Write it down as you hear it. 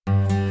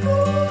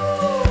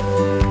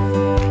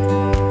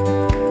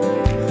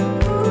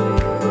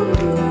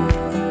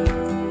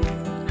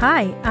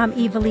Hi, I'm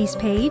Evilise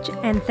Page,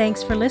 and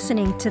thanks for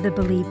listening to the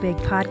Believe Big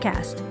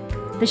podcast,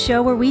 the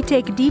show where we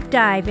take a deep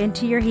dive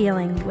into your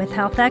healing with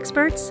health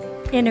experts,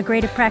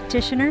 integrative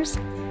practitioners,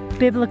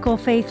 biblical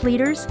faith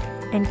leaders,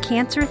 and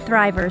cancer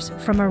thrivers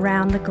from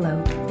around the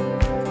globe.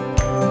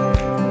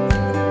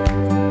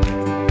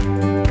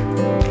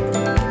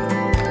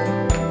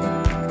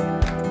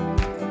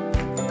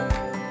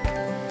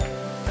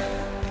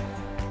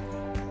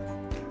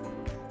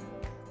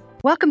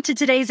 Welcome to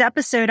today's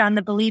episode on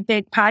the Believe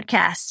Big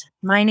podcast.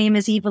 My name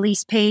is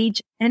Evilise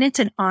Page, and it's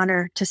an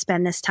honor to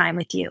spend this time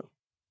with you.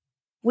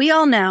 We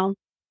all know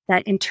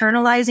that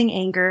internalizing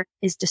anger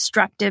is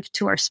destructive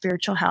to our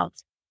spiritual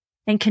health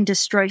and can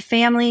destroy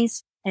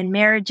families and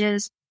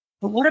marriages.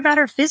 But what about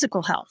our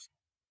physical health?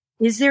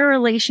 Is there a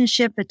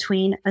relationship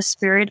between a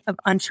spirit of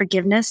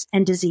unforgiveness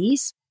and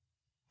disease?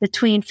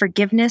 Between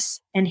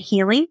forgiveness and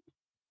healing?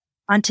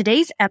 On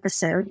today's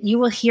episode, you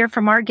will hear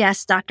from our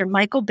guest, Dr.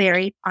 Michael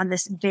Berry, on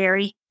this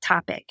very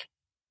topic.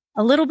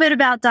 A little bit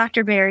about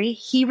Dr. Berry.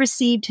 He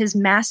received his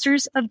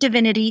Master's of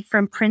Divinity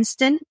from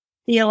Princeton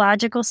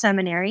Theological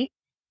Seminary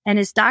and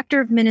his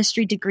Doctor of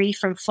Ministry degree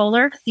from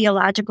Fuller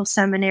Theological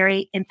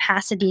Seminary in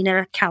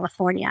Pasadena,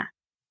 California.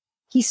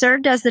 He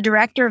served as the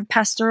Director of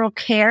Pastoral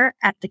Care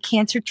at the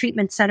Cancer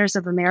Treatment Centers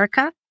of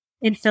America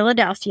in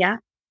Philadelphia,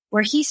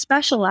 where he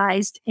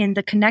specialized in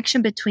the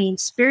connection between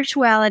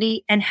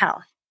spirituality and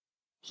health.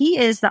 He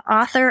is the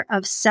author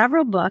of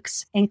several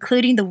books,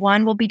 including the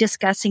one we'll be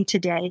discussing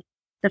today,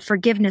 The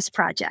Forgiveness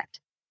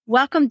Project.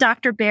 Welcome,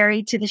 Dr.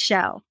 Berry, to the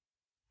show.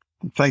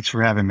 Thanks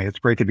for having me. It's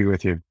great to be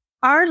with you.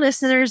 Our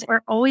listeners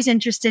are always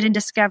interested in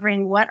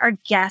discovering what our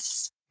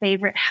guests'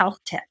 favorite health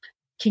tip.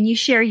 Can you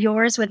share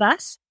yours with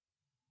us?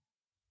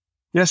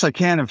 Yes, I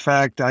can. In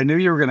fact, I knew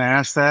you were going to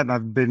ask that, and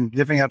I've been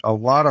giving it a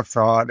lot of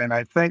thought. And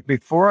I think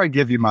before I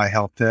give you my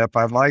health tip,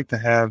 I'd like to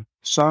have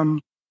some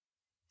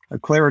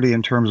clarity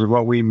in terms of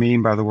what we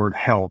mean by the word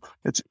health.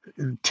 It's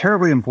a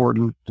terribly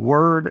important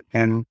word,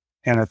 and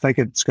I think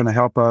it's going to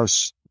help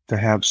us to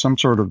have some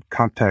sort of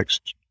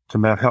context to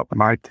help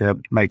my tip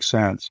make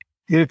sense.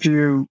 If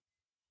you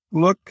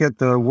look at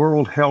the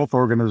World Health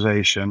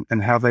Organization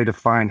and how they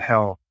define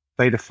health,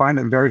 they define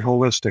it very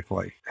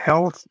holistically.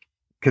 Health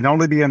can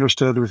only be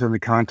understood within the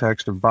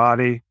context of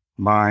body,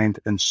 mind,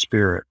 and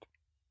spirit.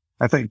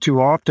 I think too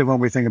often when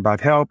we think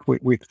about health,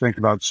 we think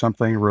about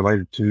something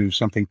related to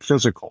something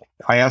physical.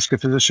 I asked a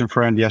physician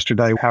friend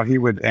yesterday how he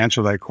would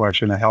answer that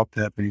question, a health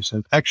tip, and he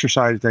said,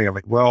 exercise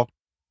daily. Well,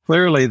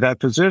 clearly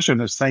that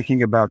physician is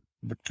thinking about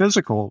the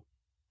physical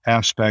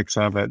aspects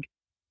of it.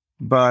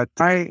 But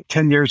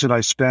 10 years that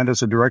I spent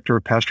as a director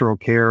of pastoral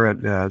care at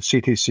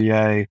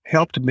CTCA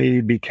helped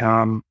me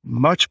become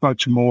much,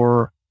 much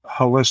more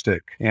holistic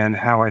in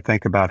how I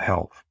think about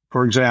health.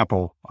 For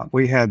example,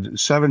 we had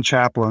 7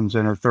 chaplains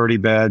in a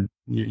 30-bed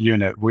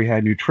unit. We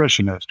had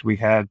nutritionists. We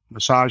had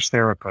massage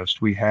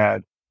therapists. We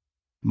had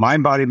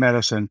mind-body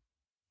medicine.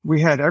 We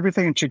had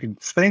everything that you could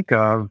think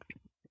of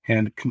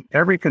and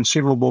every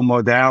conceivable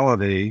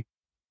modality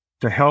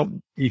to help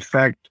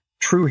effect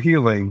true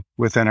healing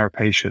within our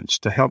patients,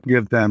 to help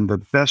give them the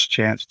best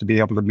chance to be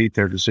able to meet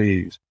their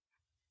disease.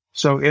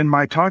 So in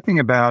my talking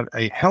about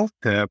a health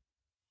tip,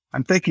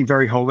 I'm thinking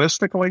very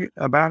holistically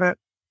about it.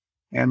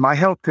 And my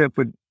health tip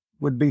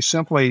would be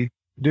simply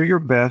do your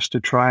best to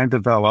try and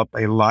develop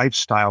a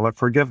lifestyle of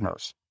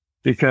forgiveness.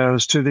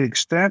 Because to the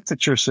extent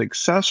that you're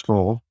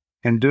successful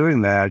in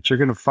doing that, you're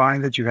going to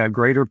find that you have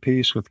greater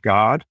peace with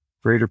God,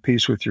 greater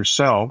peace with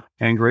yourself,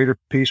 and greater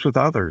peace with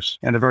others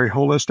in a very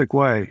holistic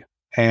way.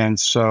 And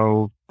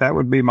so that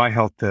would be my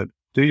health tip.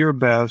 Do your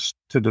best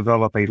to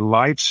develop a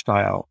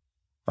lifestyle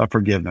of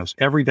forgiveness,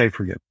 everyday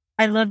forgiveness.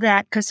 I love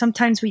that, because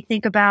sometimes we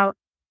think about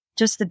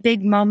just the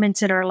big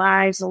moments in our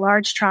lives, the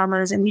large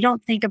traumas, and we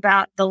don't think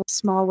about the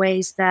small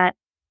ways that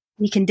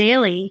we can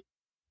daily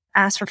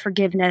ask for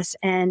forgiveness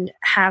and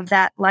have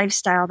that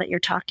lifestyle that you're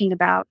talking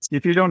about.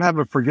 If you don't have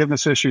a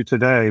forgiveness issue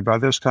today, by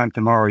this time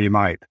tomorrow, you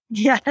might.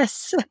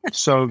 Yes.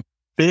 So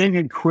being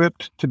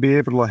equipped to be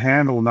able to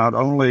handle not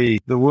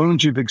only the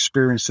wounds you've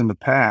experienced in the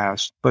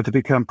past, but to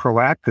become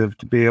proactive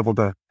to be able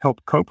to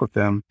help cope with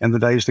them in the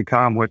days to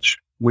come, which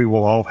we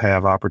will all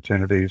have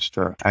opportunities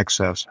to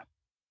access.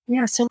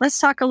 Yeah, so let's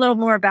talk a little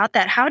more about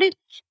that. How did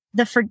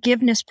the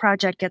Forgiveness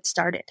Project get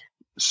started?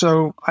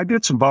 So I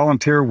did some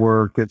volunteer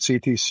work at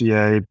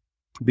CTCA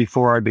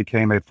before I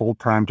became a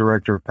full-time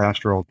director of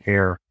pastoral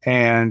care.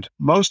 And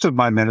most of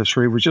my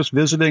ministry was just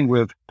visiting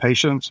with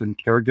patients and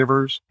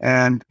caregivers.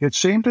 And it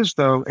seemed as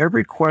though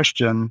every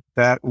question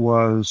that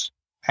was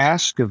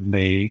asked of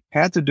me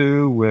had to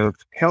do with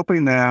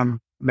helping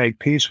them make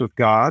peace with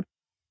God,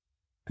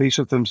 peace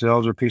with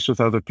themselves, or peace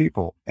with other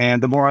people.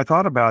 And the more I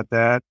thought about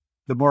that,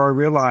 the more I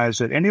realized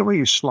that any way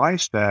you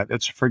slice that,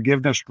 it's a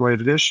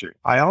forgiveness-related issue.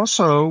 I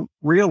also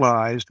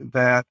realized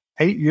that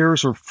 8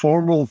 years of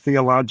formal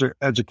theological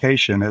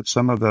education at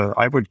some of the,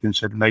 I would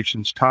consider,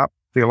 nation's top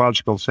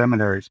theological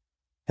seminaries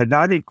had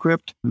not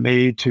equipped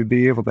me to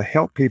be able to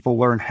help people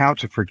learn how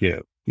to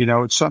forgive. You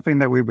know, it's something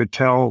that we would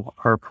tell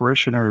our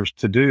parishioners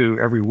to do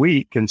every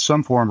week in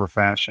some form or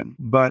fashion.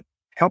 But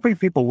helping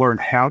people learn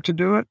how to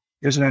do it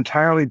is an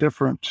entirely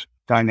different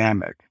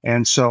dynamic.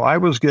 And so I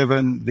was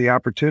given the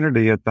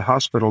opportunity at the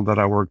hospital that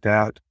I worked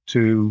at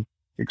to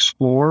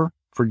explore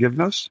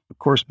forgiveness. Of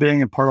course,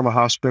 being a part of a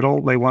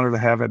hospital, they wanted to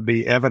have it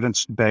be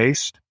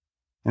evidence-based.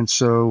 And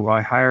so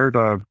I hired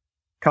a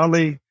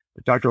colleague,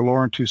 Dr.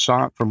 Lauren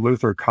Toussaint from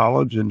Luther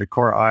College in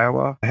Decorah,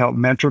 Iowa, to help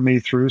mentor me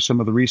through some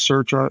of the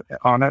research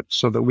on it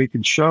so that we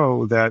can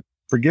show that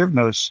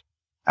forgiveness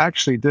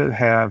actually did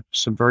have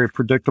some very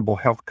predictable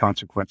health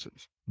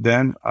consequences.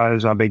 Then,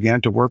 as I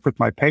began to work with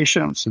my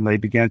patients and they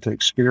began to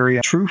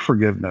experience true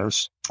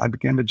forgiveness, I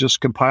began to just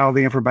compile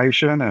the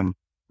information and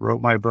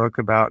wrote my book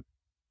about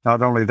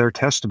not only their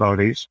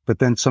testimonies, but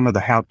then some of the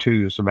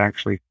how-tos of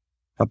actually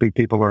helping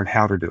people learn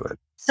how to do it.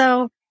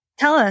 So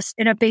tell us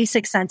in a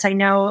basic sense, I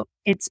know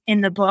it's in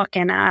the book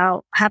and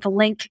I'll have a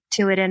link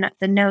to it in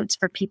the notes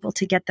for people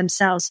to get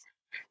themselves.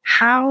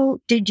 How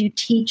did you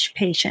teach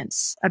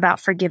patients about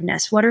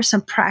forgiveness? What are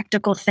some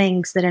practical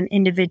things that an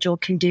individual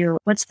can do?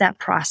 What's that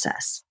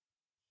process?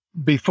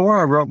 Before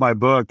I wrote my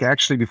book,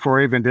 actually, before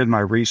I even did my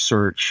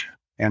research,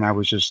 and I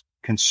was just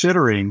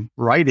considering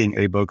writing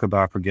a book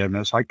about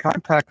forgiveness, I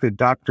contacted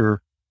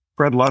Dr.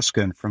 Fred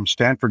Luskin from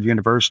Stanford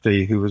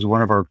University, who was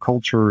one of our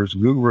culture's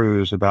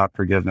gurus about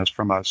forgiveness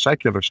from a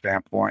secular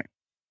standpoint.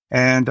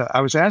 And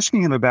I was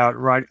asking him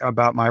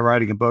about my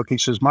writing a book. He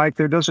says, Mike,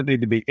 there doesn't need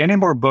to be any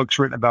more books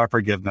written about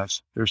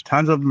forgiveness. There's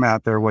tons of them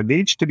out there. What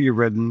needs to be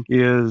written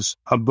is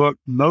a book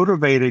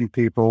motivating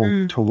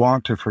people to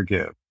want to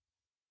forgive.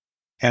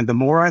 And the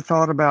more I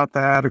thought about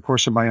that, of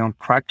course, in my own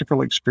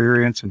practical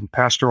experience and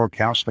pastoral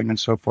counseling and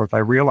so forth, I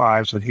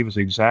realized that he was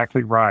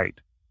exactly right.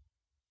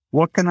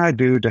 What can I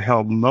do to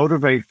help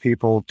motivate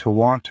people to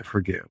want to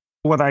forgive?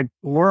 What I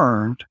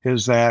learned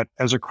is that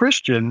as a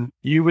Christian,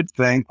 you would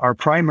think our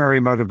primary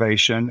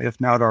motivation,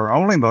 if not our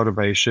only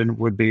motivation,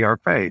 would be our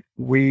faith.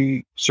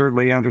 We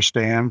certainly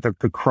understand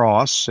the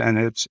cross and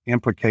its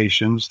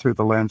implications through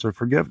the lens of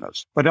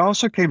forgiveness. But I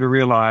also came to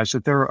realize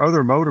that there are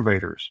other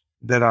motivators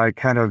that I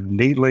kind of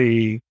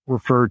neatly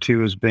refer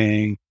to as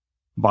being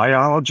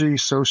biology,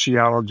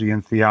 sociology,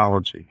 and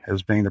theology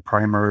as being the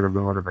primary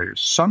motivators.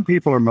 Some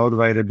people are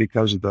motivated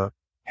because of the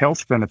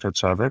health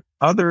benefits of it.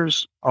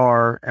 Others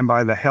are, and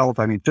by the health,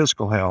 I mean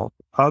physical health.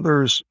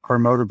 Others are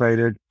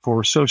motivated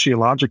for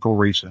sociological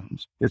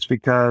reasons. It's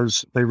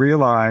because they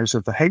realize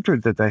that the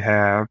hatred that they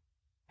have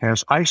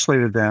has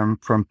isolated them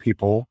from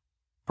people,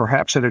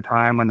 perhaps at a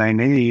time when they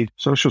need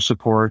social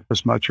support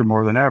as much or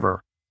more than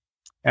ever.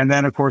 And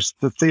then, of course,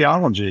 the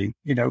theology,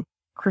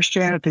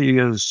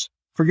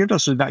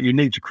 forgiveness is not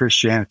unique to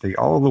Christianity.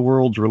 All of the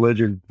world's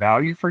religions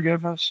value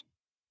forgiveness.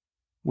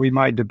 We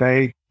might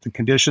debate the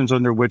conditions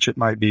under which it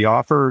might be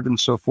offered and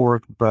so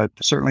forth, but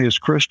certainly as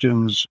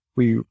Christians,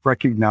 we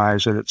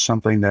recognize that it's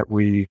something that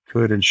we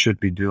could and should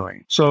be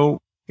doing. So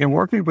in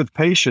working with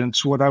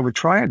patients, what I would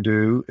try and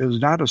do is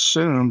not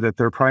assume that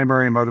their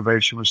primary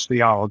motivation was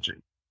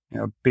theology.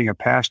 Being a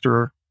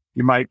pastor,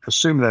 you might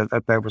assume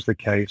that was the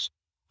case,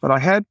 but I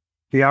had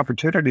the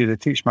opportunity to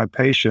teach my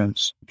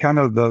patients kind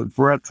of the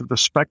breadth of the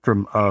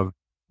spectrum of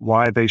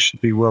why they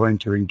should be willing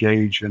to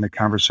engage in a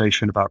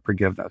conversation about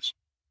forgiveness.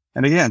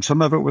 And again,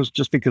 some of it was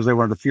just because they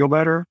wanted to feel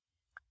better.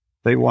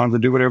 They wanted to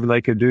do whatever they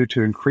could do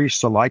to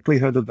increase the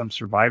likelihood of them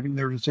surviving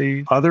their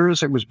disease.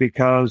 Others, it was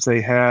because they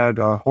had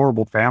a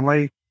horrible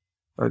family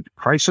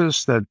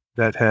crisis that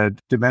had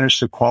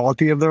diminished the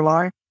quality of their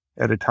life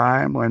at a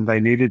time when they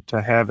needed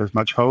to have as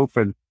much hope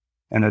and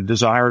a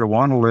desire to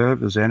want to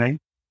live as any.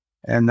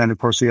 And then, of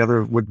course, the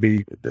other would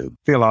be the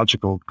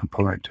theological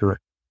component to it.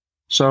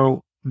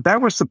 So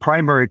that was the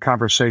primary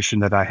conversation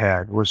that I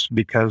had, was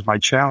because my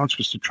challenge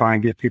was to try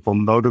and get people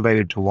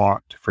motivated to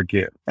want to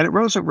forgive. And it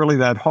wasn't really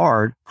that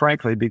hard,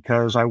 frankly,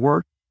 because I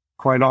worked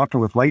quite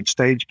often with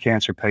late-stage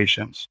cancer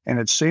patients, and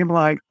it seemed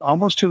like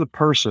almost to the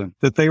person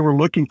that they were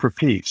looking for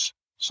peace.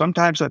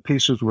 Sometimes that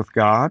peace was with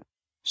God.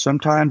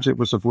 Sometimes it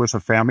was with a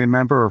family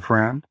member or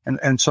friend,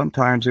 and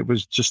sometimes it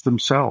was just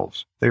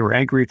themselves. They were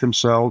angry at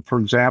themselves. For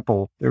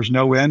example, there's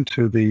no end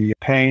to the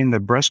pain that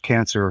breast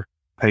cancer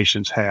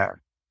patients have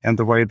and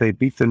the way they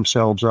beat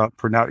themselves up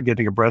for not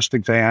getting a breast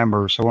exam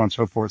or so on and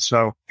so forth.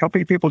 So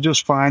helping people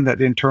just find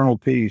that internal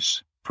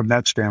peace from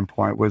that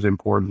standpoint was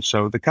important.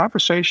 So the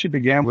conversation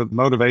began with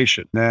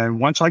motivation.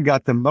 And once I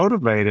got them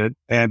motivated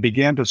and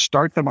began to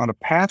start them on a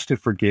path to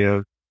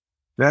forgive,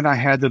 then I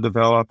had to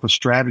develop a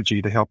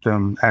strategy to help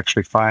them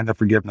actually find the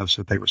forgiveness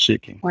that they were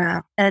seeking.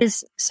 Wow. That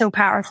is so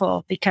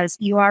powerful, because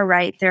you are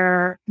right. There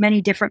are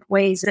many different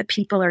ways that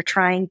people are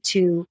trying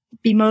to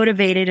be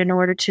motivated in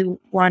order to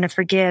want to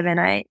forgive.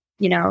 And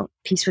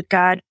peace with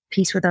God,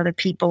 peace with other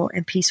people,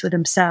 and peace with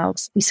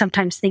themselves. We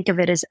sometimes think of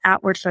it as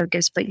outward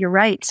focus, but you're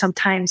right.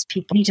 Sometimes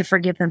people need to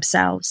forgive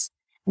themselves.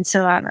 And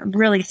so I'm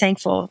really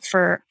thankful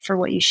for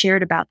what you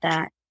shared about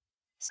that.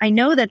 I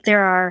know that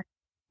there are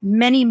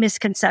many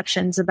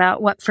misconceptions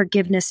about what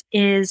forgiveness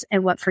is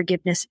and what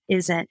forgiveness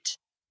isn't.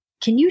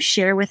 Can you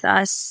share with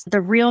us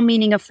the real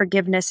meaning of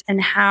forgiveness and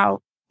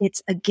how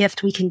it's a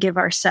gift we can give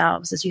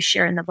ourselves, as you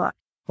share in the book?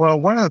 Well,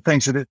 one of the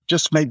things that it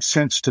just made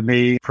sense to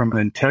me from an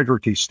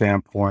integrity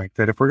standpoint,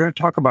 that if we're going to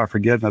talk about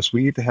forgiveness,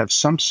 we need to have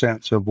some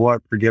sense of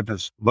what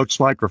forgiveness looks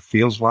like or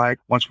feels like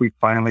once we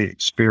finally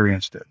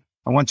experienced it.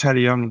 I once had a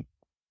young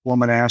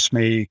woman ask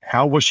me,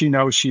 how will she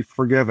know she's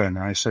forgiven? And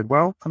I said,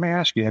 well, let me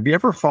ask you, have you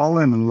ever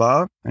fallen in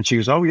love? And she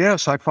goes, oh,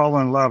 yes, I've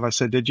fallen in love. I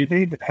said, did you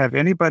need to have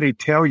anybody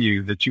tell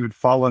you that you had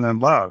fallen in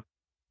love?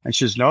 And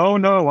she says,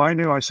 no, I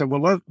knew. I said,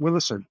 well,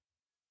 listen,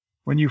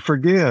 when you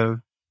forgive,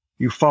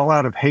 you fall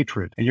out of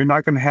hatred, and you're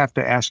not going to have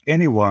to ask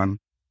anyone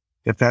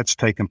if that's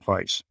taken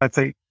place. I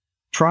think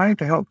trying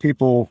to help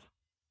people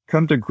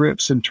come to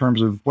grips in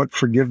terms of what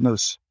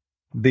forgiveness,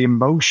 the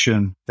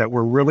emotion that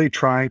we're really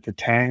trying to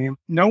tame,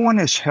 no one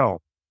is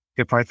helped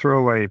if I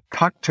throw a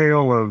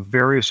cocktail of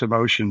various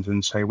emotions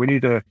and say, we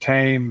need to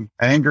tame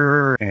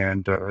anger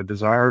and a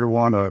desire to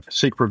want to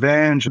seek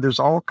revenge. There's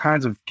all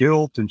kinds of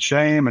guilt and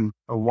shame and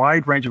a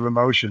wide range of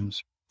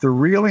emotions. The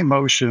real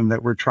emotion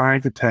that we're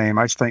trying to tame,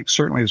 I think,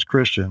 certainly as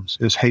Christians,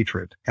 is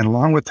hatred. And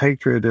along with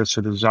hatred, it's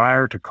a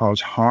desire to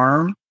cause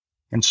harm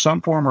in some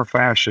form or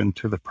fashion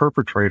to the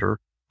perpetrator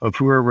of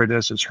whoever it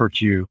is that's hurt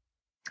you.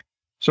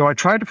 So I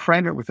try to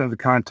frame it within the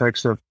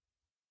context of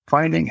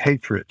finding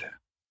hatred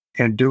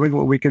and doing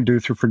what we can do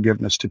through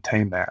forgiveness to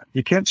tame that.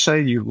 You can't say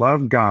you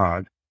love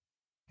God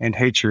and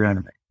hate your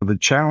enemy. The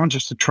challenge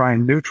is to try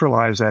and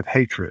neutralize that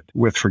hatred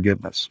with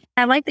forgiveness.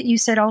 I like that you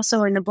said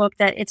also in the book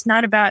that it's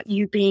not about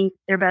you being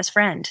their best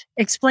friend.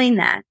 Explain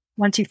that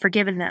once you've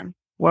forgiven them.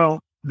 Well,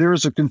 there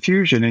is a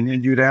confusion,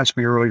 and you'd asked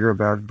me earlier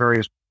about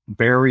various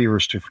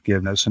barriers to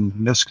forgiveness and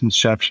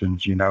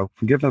misconceptions.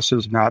 Forgiveness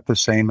is not the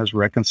same as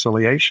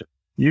reconciliation.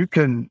 You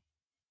can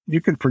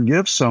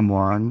forgive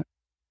someone,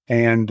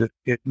 and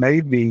it may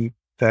be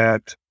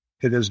that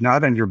it is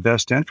not in your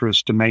best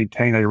interest to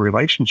maintain a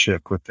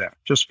relationship with them.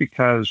 Just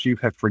because you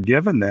have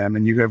forgiven them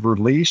and you have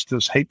released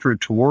this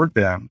hatred toward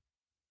them,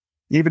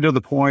 even to the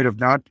point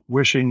of not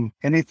wishing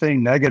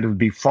anything negative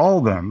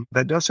befall them,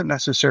 that doesn't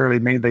necessarily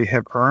mean they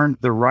have earned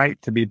the right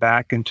to be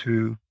back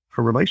into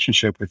a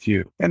relationship with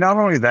you. And not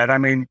only that,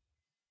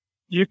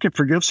 you can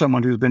forgive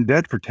someone who's been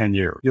dead for 10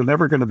 years. You're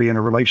never going to be in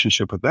a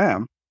relationship with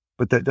them.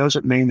 But that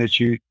doesn't mean that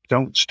you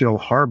don't still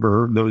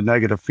harbor those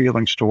negative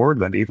feelings toward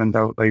them, even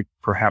though they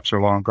perhaps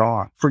are long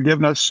gone.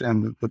 Forgiveness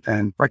and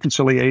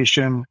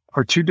reconciliation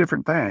are two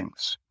different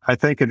things. I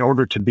think in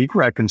order to be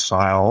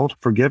reconciled,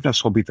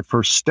 forgiveness will be the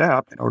first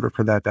step in order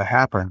for that to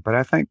happen. But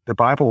I think the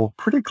Bible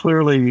pretty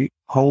clearly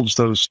holds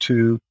those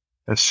two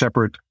as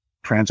separate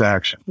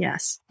transactions.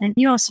 Yes. And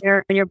you also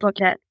share in your book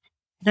that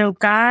though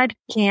God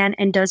can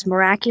and does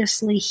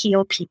miraculously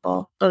heal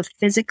people, both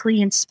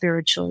physically and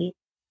spiritually,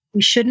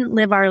 we shouldn't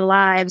live our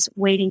lives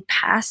waiting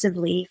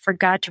passively for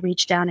God to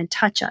reach down and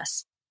touch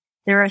us.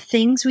 There are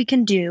things we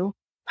can do,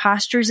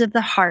 postures of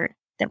the heart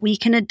that we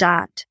can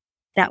adopt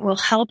that will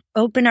help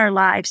open our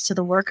lives to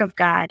the work of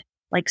God,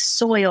 like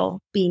soil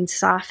being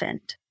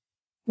softened.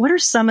 What are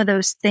some of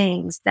those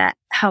things that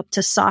help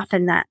to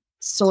soften that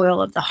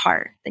soil of the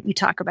heart that you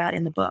talk about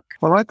in the book?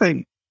 Well, I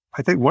think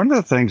one of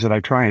the things that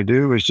I try to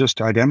do is just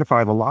to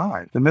identify the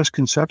lies, the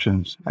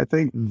misconceptions. I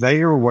think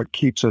they are what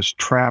keeps us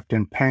trapped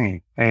in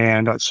pain.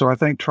 And so I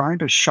think trying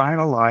to shine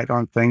a light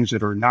on things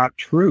that are not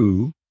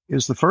true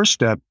is the first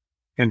step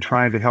in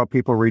trying to help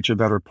people reach a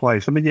better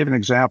place. Let me give an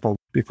example.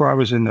 Before I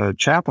was in the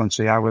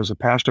chaplaincy, I was a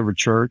pastor of a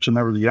church, and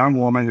there was a young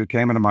woman who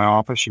came into my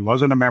office. She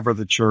wasn't a member of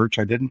the church.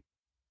 I didn't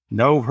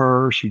know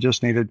her. She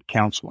just needed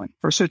counseling.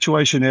 Her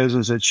situation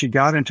is that she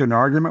got into an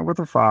argument with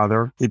her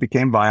father. He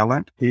became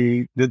violent.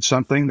 He did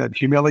something that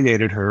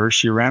humiliated her.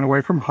 She ran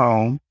away from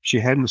home. She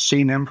hadn't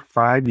seen him for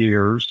 5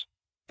 years,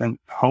 been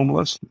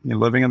homeless,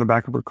 living in the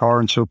back of her car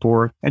and so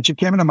forth. And she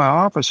came into my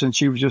office and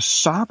she was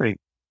just sobbing.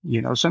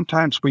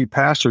 Sometimes we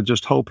pastors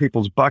just hold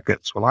people's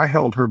buckets. Well, I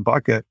held her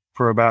bucket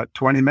for about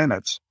 20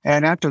 minutes.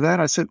 And after that,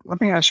 I said,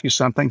 let me ask you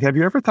something. Have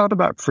you ever thought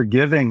about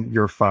forgiving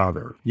your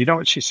father? You know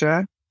what she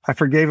said? I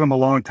forgave him a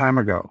long time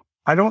ago.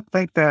 I don't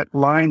think that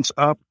lines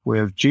up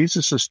with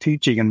Jesus'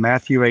 teaching in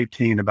Matthew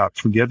 18 about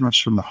forgiveness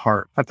from the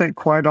heart. I think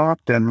quite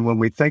often when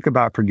we think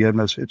about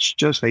forgiveness, it's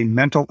just a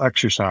mental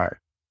exercise.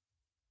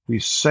 We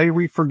say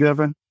we've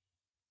forgiven,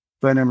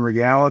 but in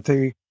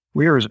reality,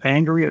 we are as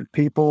angry at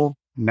people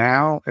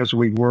now as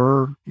we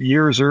were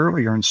years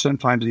earlier, and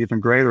sometimes even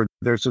greater.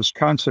 There's this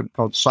concept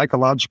called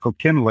psychological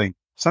kindling.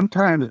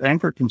 Sometimes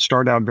anger can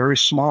start out very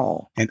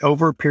small, and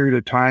over a period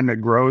of time,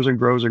 it grows and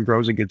grows and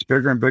grows and gets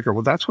bigger and bigger.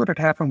 Well, that's what had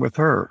happened with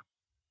her.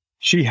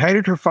 She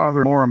hated her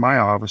father more in my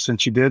office than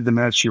she did the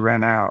minute she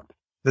ran out.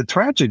 The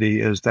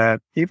tragedy is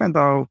that even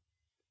though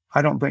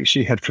I don't think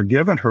she had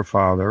forgiven her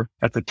father,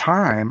 at the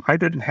time, I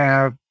didn't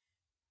have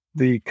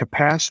the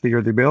capacity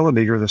or the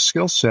ability or the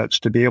skill sets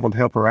to be able to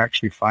help her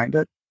actually find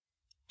it.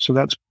 So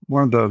that's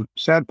one of the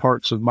sad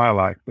parts of my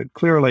life. But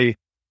clearly,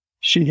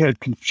 she had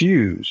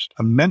confused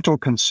a mental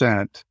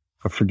consent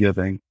of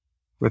forgiving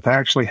with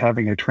actually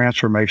having a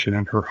transformation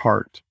in her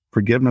heart.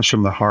 Forgiveness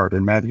from the heart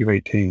in Matthew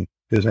 18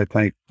 is, I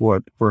think,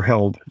 what we're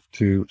held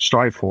to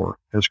strive for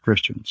as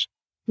Christians.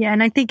 Yeah,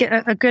 and I think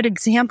a good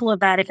example of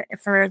that,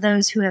 for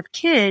those who have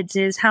kids,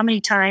 is how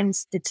many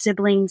times did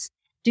siblings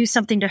do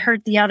something to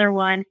hurt the other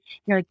one,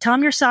 you're like, tell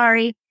them you're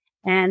sorry.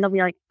 And they'll be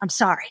like, I'm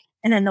sorry.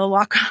 And then they'll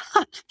walk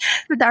off.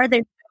 But are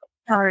they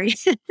sorry?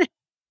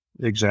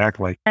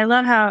 Exactly. I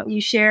love how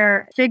you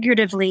share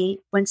figuratively,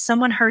 when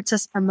someone hurts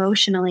us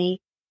emotionally,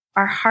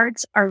 our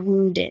hearts are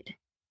wounded.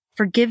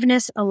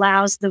 Forgiveness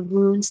allows the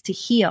wounds to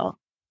heal,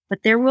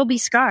 but there will be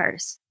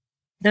scars.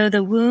 Though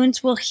the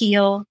wounds will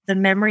heal, the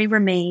memory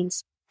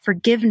remains.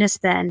 Forgiveness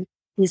then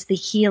is the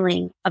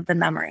healing of the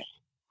memory.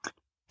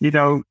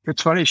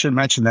 It's funny you should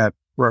mention that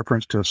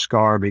reference to a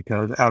scar,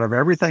 because out of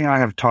everything I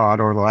have taught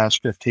over the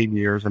last 15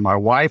 years, and my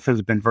wife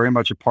has been very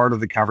much a part of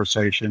the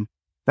conversation,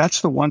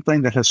 that's the one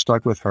thing that has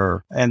stuck with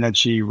her and that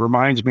she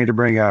reminds me to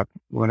bring up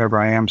whenever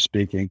I am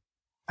speaking.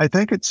 I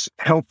think it's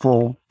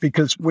helpful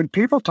because when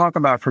people talk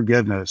about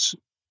forgiveness,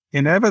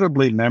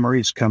 inevitably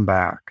memories come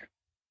back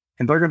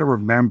and they're going to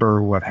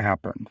remember what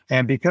happened.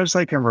 And because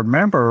they can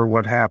remember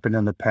what happened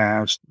in the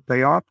past,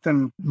 they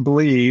often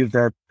believe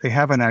that they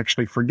haven't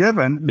actually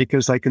forgiven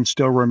because they can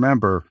still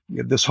remember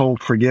this whole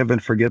forgive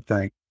and forget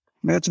thing.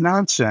 I mean, it's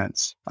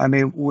nonsense. I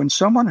mean, when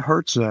someone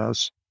hurts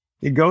us,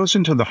 it goes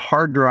into the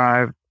hard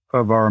drive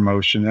of our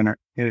emotion, and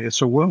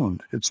it's a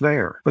wound. It's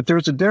there. But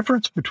there's a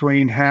difference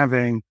between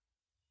having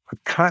a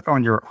cut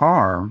on your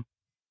arm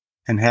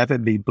and have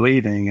it be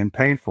bleeding and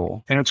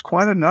painful. And it's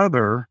quite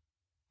another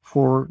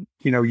for,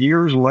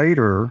 years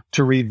later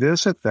to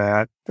revisit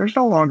that. There's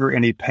no longer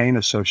any pain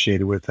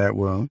associated with that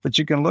wound, but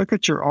you can look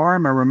at your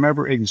arm and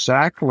remember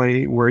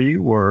exactly where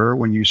you were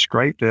when you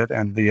scraped it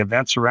and the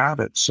events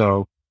around it.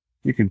 So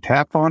you can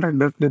tap on it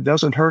and it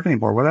doesn't hurt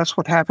anymore. Well, that's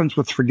what happens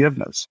with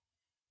forgiveness.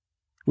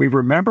 We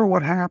remember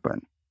what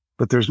happened,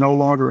 but there's no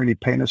longer any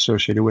pain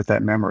associated with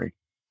that memory.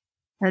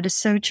 That is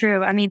so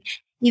true. I mean,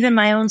 even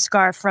my own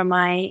scar from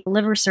my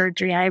liver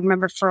surgery, I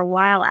remember for a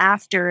while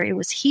after it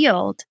was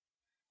healed,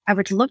 I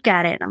would look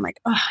at it and I'm like,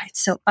 oh, it's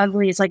so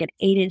ugly. It's like an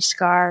 8-inch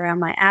scar around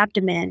my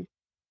abdomen.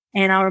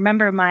 And I'll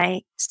remember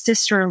my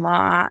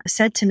sister-in-law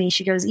said to me,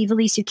 she goes,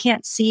 Evilise, you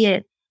can't see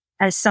it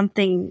as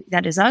something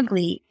that is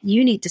ugly.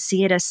 You need to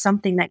see it as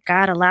something that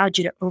God allowed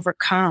you to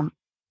overcome.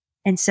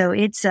 And so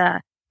it's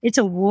a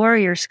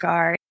warrior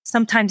scar.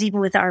 Sometimes even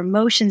with our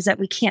emotions that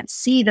we can't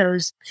see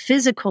those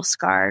physical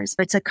scars,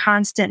 it's a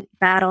constant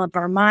battle of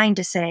our mind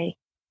to say,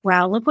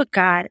 wow, look what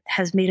God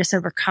has made us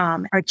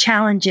overcome. Our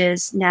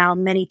challenges now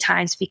many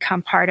times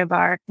become part of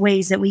our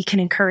ways that we can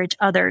encourage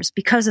others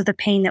because of the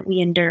pain that we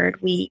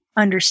endured. We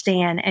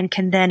understand and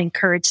can then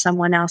encourage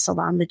someone else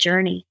along the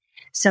journey.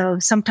 So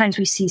sometimes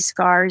we see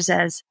scars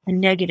as a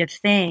negative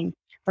thing,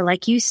 but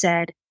like you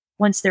said,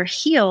 once they're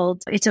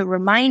healed, it's a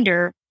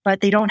reminder,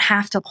 but they don't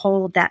have to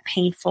hold that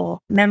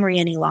painful memory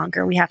any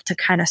longer. We have to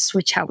kind of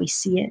switch how we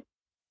see it.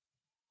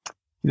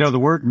 The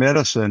word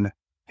medicine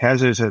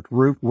has as its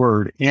root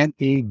word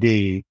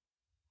NED,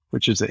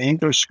 which is the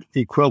English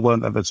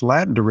equivalent of its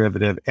Latin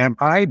derivative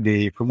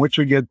MID, from which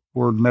we get the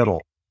word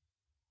middle.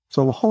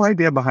 So the whole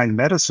idea behind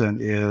medicine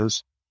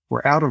is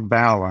we're out of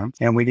balance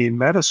and we need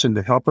medicine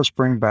to help us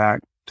bring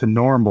back to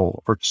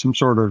normal or some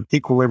sort of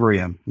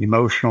equilibrium,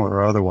 emotional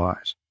or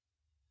otherwise.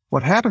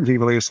 What happens,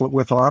 Evilise,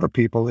 with a lot of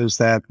people is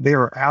that they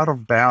are out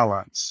of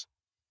balance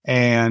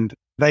and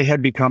they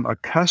had become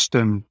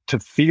accustomed to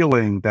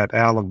feeling that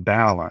out of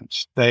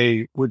balance.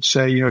 They would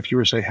say, if you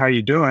were to say, how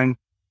you doing?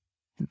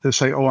 They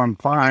say, oh, I'm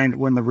fine.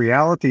 When the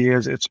reality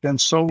is it's been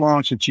so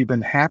long since you've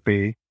been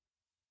happy,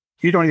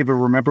 you don't even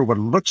remember what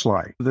it looks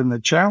like. Then the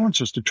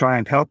challenge is to try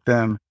and help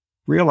them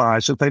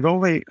realize that they've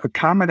only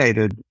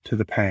accommodated to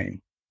the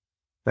pain.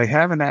 They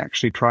haven't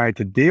actually tried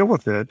to deal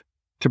with it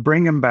to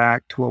bring them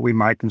back to what we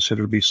might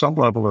consider to be some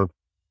level of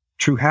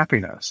true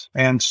happiness.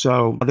 And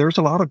so there's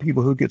a lot of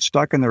people who get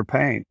stuck in their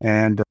pain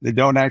and they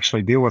don't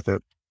actually deal with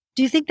it.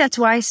 Do you think that's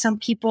why some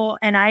people,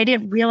 and I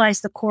didn't realize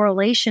the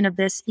correlation of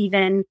this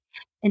even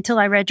until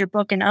I read your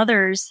book and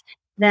others,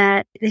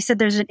 that they said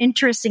there's an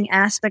interesting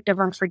aspect of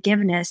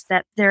unforgiveness,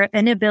 that their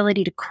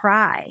inability to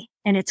cry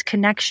and its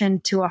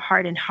connection to a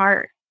hardened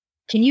heart.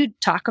 Can you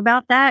talk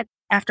about that?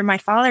 After my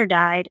father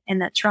died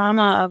and that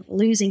trauma of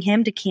losing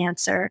him to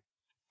cancer,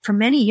 for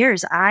many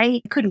years,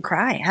 I couldn't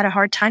cry. I had a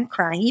hard time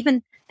crying,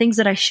 even things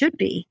that I should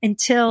be,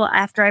 until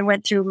after I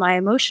went through my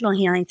emotional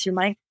healing through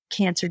my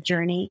cancer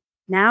journey.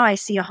 Now I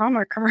see a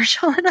Hallmark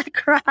commercial and I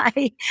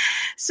cry.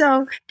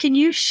 So can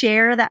you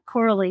share that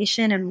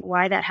correlation and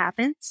why that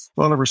happens?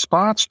 Well, the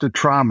response to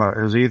trauma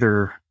is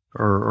either,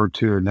 or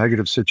to a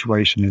negative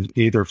situation, is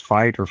either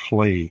fight or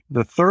flee.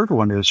 The third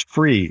one is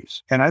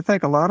freeze. And I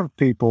think a lot of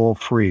people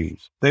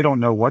freeze. They don't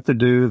know what to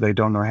do. They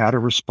don't know how to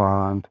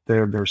respond.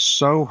 They're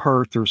so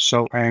hurt. They're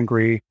so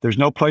angry. There's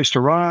no place to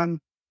run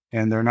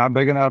and they're not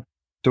big enough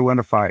to win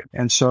a fight.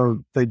 And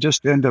so they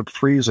just end up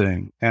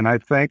freezing. And I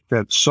think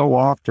that so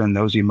often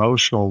those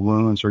emotional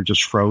wounds are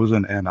just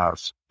frozen in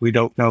us. We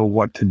don't know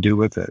what to do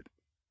with it.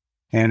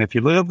 And if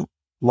you live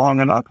long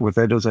enough with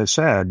it, as I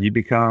said, you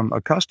become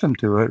accustomed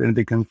to it and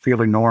become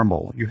feeling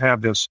normal. You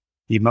have this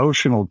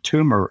emotional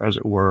tumor, as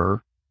it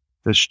were,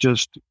 that's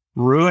just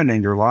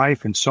ruining your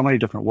life in so many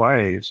different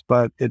ways,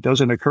 but it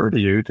doesn't occur to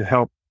you to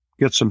help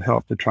get some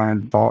help to try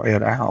and thaw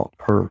it out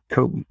or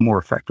cope more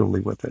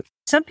effectively with it.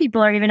 Some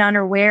people are even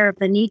unaware of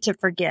the need to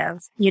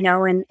forgive,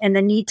 and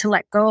the need to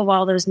let go of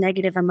all those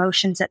negative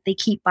emotions that they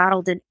keep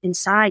bottled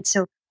inside.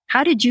 So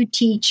how did you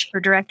teach or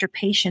direct your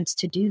patients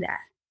to do that?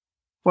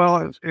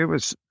 Well, it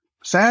was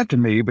sad to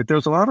me, but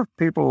there's a lot of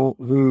people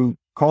who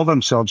call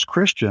themselves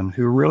Christian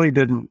who really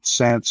didn't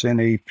sense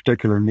any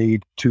particular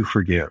need to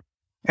forgive.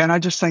 And I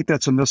just think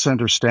that's a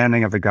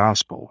misunderstanding of the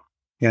gospel.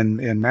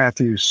 In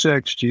Matthew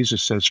 6,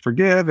 Jesus says,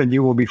 "Forgive and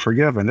you will be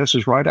forgiven." This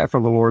is right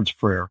after the Lord's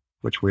Prayer,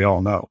 which we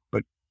all know.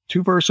 But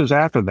 2 verses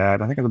after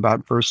that, I think it's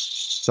about verse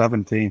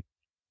 17,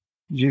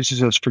 Jesus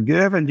says,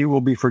 "Forgive and you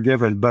will be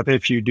forgiven. But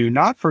if you do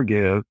not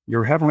forgive,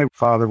 your heavenly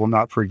Father will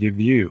not forgive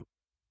you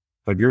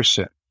of your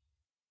sin."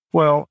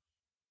 Well,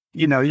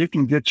 you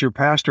can get your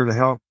pastor to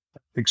help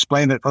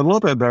explain it a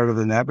little bit better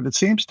than that, but it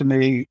seems to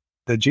me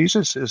that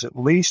Jesus is at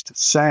least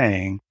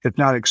saying, if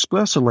not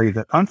explicitly,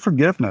 that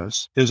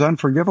unforgiveness is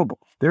unforgivable.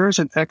 There is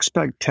an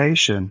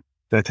expectation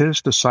that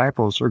his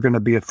disciples are going to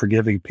be a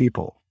forgiving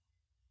people.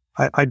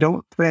 I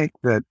don't think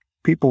that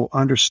people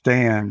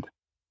understand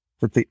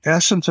that the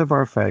essence of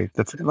our faith,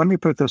 let me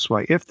put it this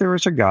way, if there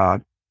is a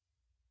God,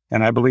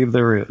 and I believe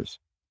there is,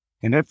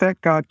 and if that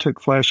God took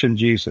flesh in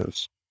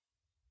Jesus,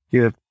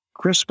 if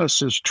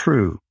Christmas is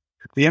true,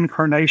 if the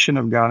incarnation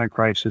of God in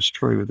Christ is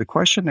true, the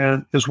question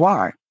is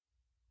why?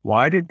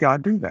 Why did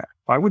God do that?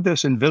 Why would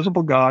this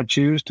invisible God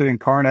choose to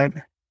incarnate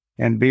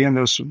and be in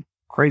this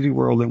crazy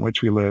world in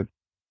which we live?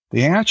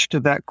 The answer to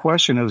that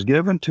question is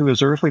given to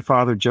his earthly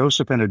father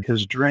Joseph in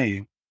his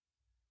dream,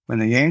 when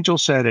the angel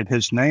said, "And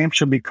his name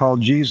shall be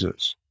called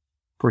Jesus,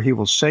 for he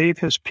will save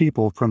his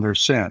people from their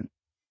sin."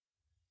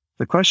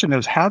 The question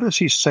is, how does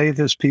he save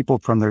his people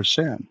from their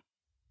sin?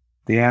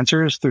 The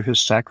answer is through his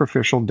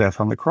sacrificial death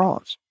on the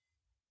cross.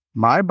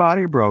 My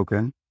body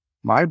broken,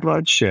 my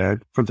blood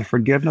shed for the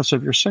forgiveness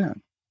of your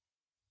sin.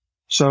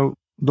 So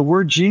the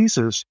word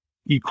Jesus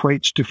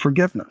equates to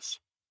forgiveness.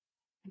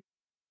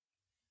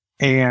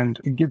 And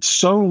it gets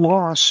so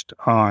lost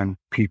on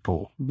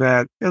people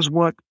that is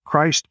what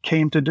Christ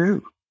came to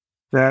do.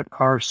 That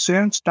our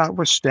sins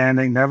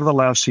notwithstanding,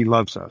 nevertheless, he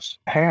loves us.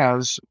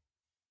 Has,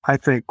 I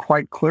think,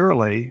 quite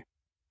clearly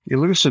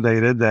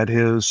elucidated that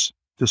his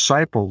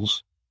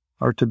disciples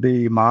are to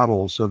be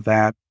models of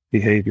that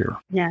behavior.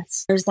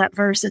 Yes. There's that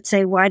verse that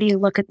say, "Why do you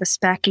look at the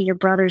speck in your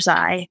brother's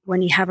eye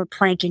when you have a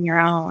plank in your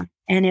own?"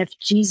 And if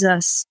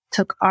Jesus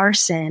took our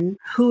sin,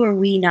 who are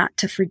we not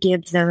to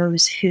forgive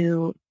those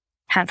who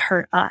have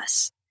hurt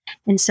us?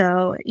 And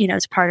so,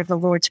 it's part of the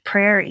Lord's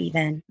Prayer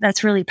even.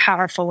 That's really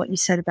powerful what you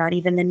said about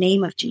even the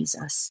name of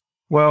Jesus.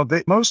 Well,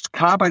 the most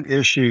common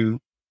issue,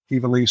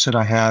 Evilise, that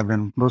I have,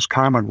 and most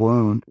common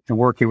wound in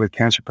working with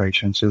cancer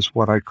patients is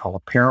what I call a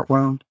parent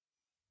wound.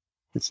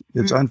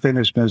 It's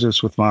unfinished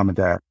business with mom and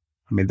dad.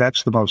 I mean,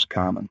 that's the most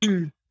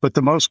common. But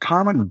the most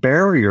common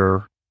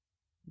barrier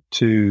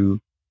to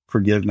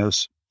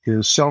forgiveness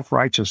is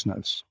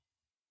self-righteousness.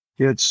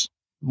 It's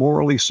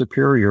morally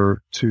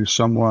superior to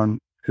someone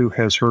who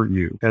has hurt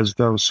you, as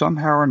though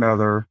somehow or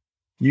another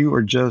you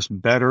are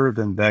just better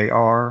than they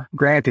are.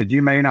 Granted,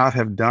 you may not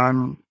have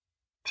done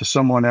to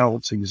someone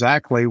else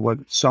exactly what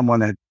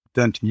someone had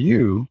done to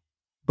you,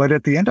 but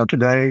at the end of the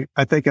day,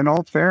 I think in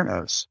all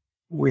fairness,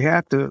 we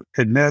have to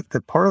admit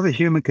that part of the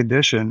human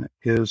condition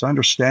is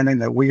understanding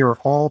that we are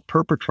all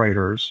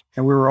perpetrators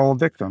and we are all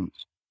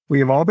victims. We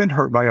have all been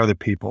hurt by other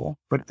people,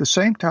 but at the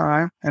same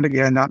time, and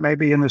again, not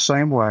maybe in the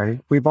same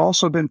way, we've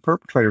also been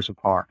perpetrators of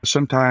harm,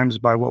 sometimes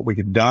by what we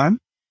have done,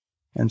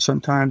 and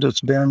sometimes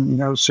it's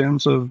been,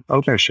 sins of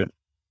omission.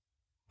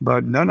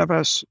 But none of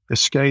us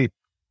escape,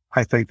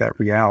 I think, that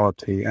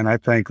reality. And I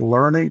think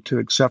learning to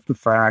accept the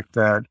fact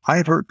that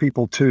I've hurt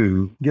people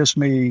too gives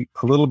me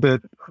a little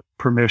bit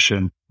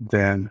permission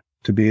then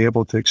to be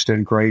able to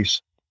extend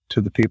grace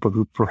to the people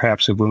who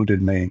perhaps have wounded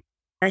me.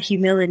 A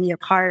humility of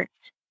heart.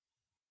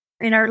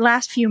 In our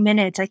last few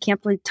minutes, I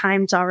can't believe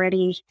time's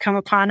already come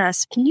upon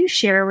us. Can you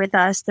share with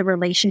us the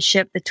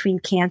relationship between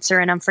cancer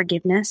and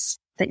unforgiveness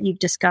that you've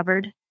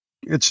discovered?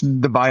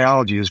 The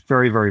biology is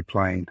very, very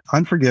plain.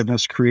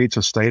 Unforgiveness creates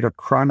a state of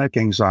chronic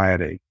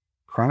anxiety.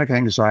 Chronic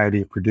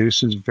anxiety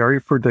produces very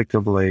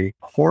predictably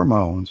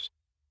hormones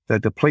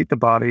that deplete the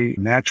body's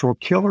natural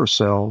killer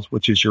cells,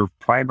 which is your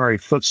primary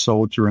foot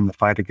soldier in the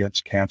fight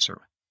against cancer.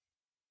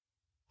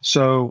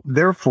 So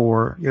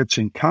therefore, it's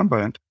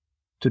incumbent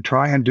to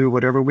try and do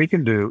whatever we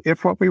can do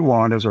if what we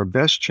want is our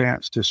best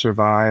chance to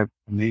survive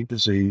any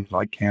disease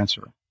like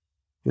cancer,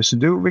 is to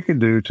do what we can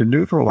do to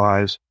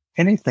neutralize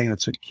anything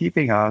that's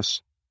keeping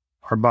us,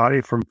 our body,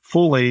 from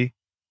fully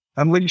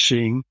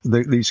unleashing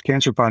these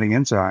cancer-fighting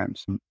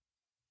enzymes.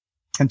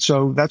 And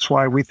so that's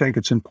why we think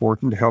it's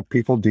important to help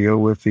people deal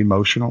with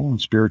emotional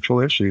and spiritual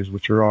issues,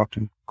 which are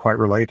often quite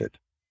related.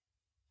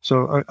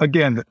 So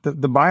again,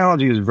 the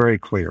biology is very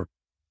clear.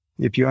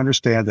 If you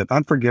understand that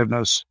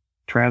unforgiveness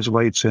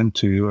translates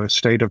into a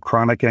state of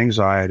chronic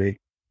anxiety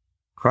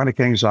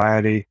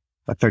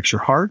affects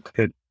your heart,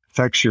 it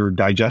affects your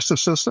digestive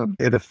system,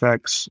 it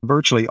affects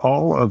virtually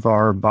all of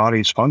our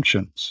body's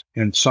functions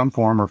in some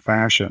form or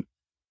fashion.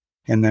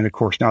 And then, of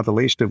course, not the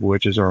least of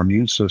which is our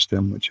immune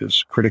system, which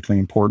is critically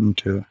important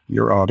to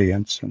your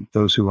audience and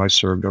those who I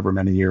served over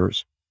many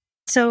years.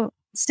 So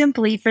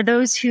simply, for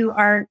those who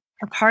are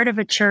a part of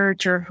a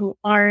church or who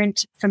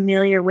aren't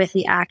familiar with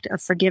the act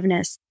of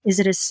forgiveness, is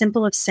it as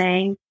simple as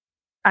saying,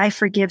 I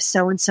forgive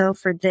so-and-so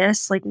for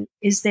this? Like,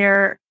 is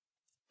there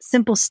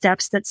simple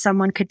steps that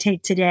someone could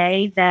take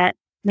today that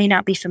may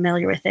not be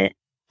familiar with it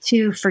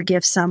to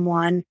forgive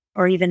someone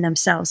or even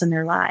themselves in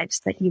their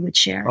lives that you would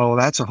share? Oh,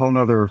 that's a whole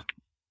nother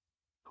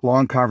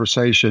long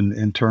conversation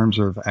in terms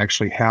of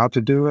actually how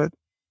to do it.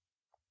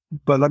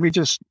 But let me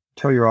just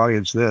tell your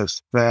audience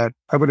this, that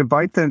I would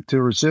invite them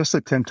to resist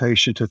the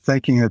temptation to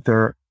thinking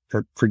that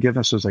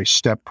forgiveness is a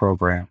step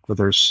program, where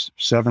there's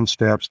 7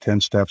 steps, 10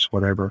 steps,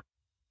 whatever.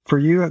 For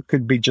you, it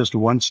could be just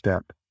one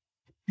step.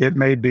 It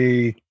may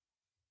be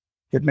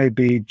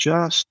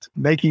just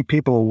making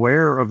people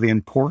aware of the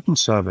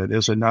importance of it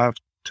is enough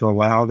to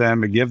allow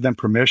them and give them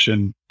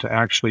permission to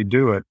actually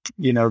do it.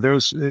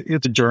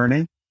 It's a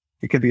journey.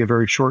 It can be a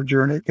very short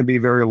journey. It can be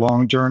a very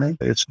long journey.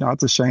 It's not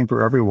the same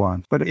for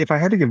everyone. But if I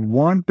had to give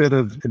one bit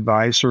of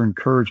advice or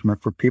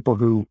encouragement for people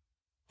who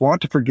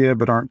want to forgive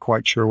but aren't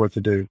quite sure what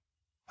to do,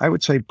 I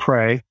would say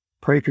pray.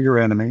 Pray for your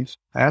enemies.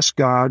 Ask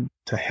God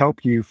to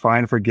help you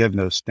find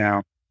forgiveness.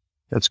 Now,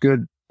 that's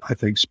good, I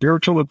think,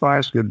 spiritual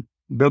advice, good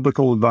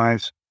biblical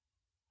advice.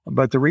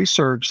 But the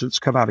research that's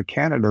come out of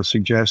Canada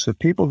suggests that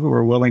people who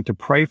are willing to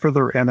pray for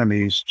their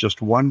enemies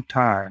just one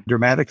time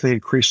dramatically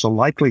increase the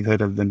likelihood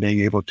of them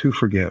being able to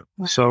forgive.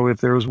 Wow. So if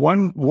there's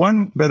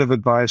one bit of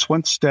advice,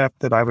 one step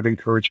that I would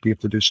encourage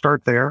people to do,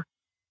 start there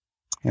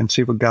and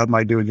see what God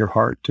might do in your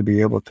heart to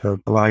be able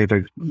to allow you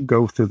to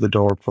go through the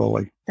door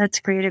fully. That's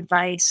great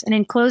advice. And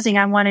in closing,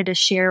 I wanted to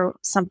share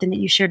something that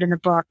you shared in the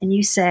book. And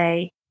you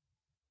say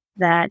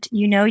that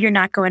you're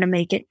not going to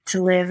make it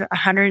to live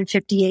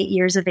 158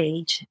 years of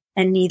age,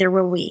 and neither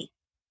will we.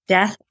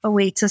 Death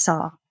awaits us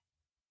all,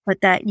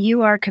 but that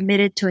you are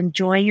committed to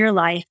enjoying your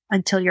life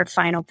until your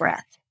final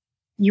breath.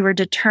 You are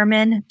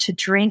determined to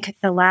drink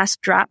the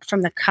last drop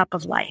from the cup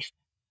of life.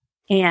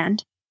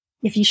 And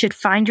if you should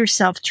find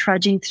yourself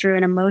trudging through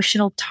an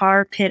emotional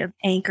tar pit of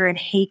anger and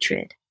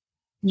hatred,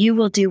 you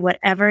will do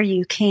whatever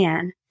you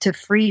can to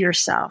free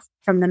yourself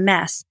from the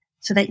mess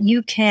so that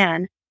you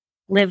can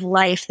live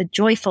life, the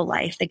joyful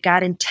life that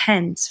God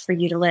intends for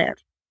you to live.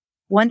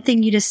 One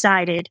thing you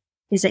decided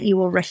is that you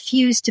will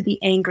refuse to be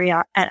angry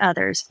at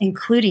others,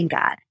 including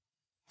God.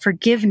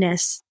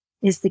 Forgiveness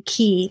is the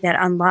key that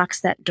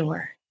unlocks that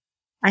door.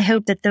 I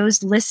hope that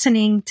those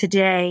listening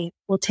today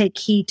will take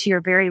heed to your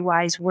very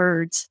wise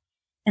words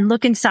and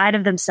look inside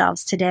of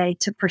themselves today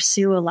to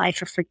pursue a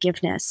life of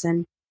forgiveness.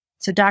 And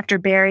so, Dr.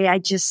 Barry, I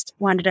just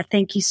wanted to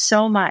thank you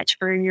so much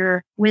for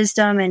your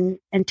wisdom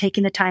and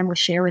taking the time to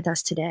share with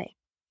us today.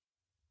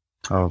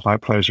 Oh, my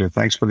pleasure.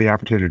 Thanks for the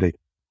opportunity.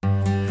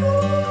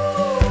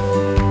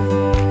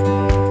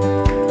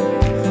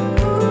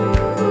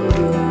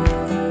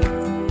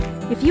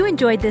 If you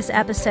enjoyed this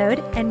episode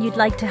and you'd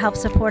like to help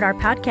support our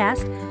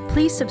podcast,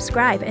 please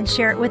subscribe and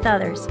share it with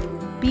others.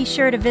 Be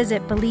sure to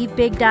visit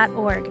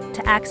believebig.org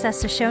to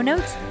access the show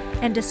notes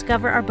and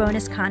discover our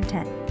bonus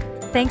content.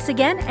 Thanks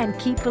again, and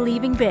keep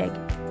believing big.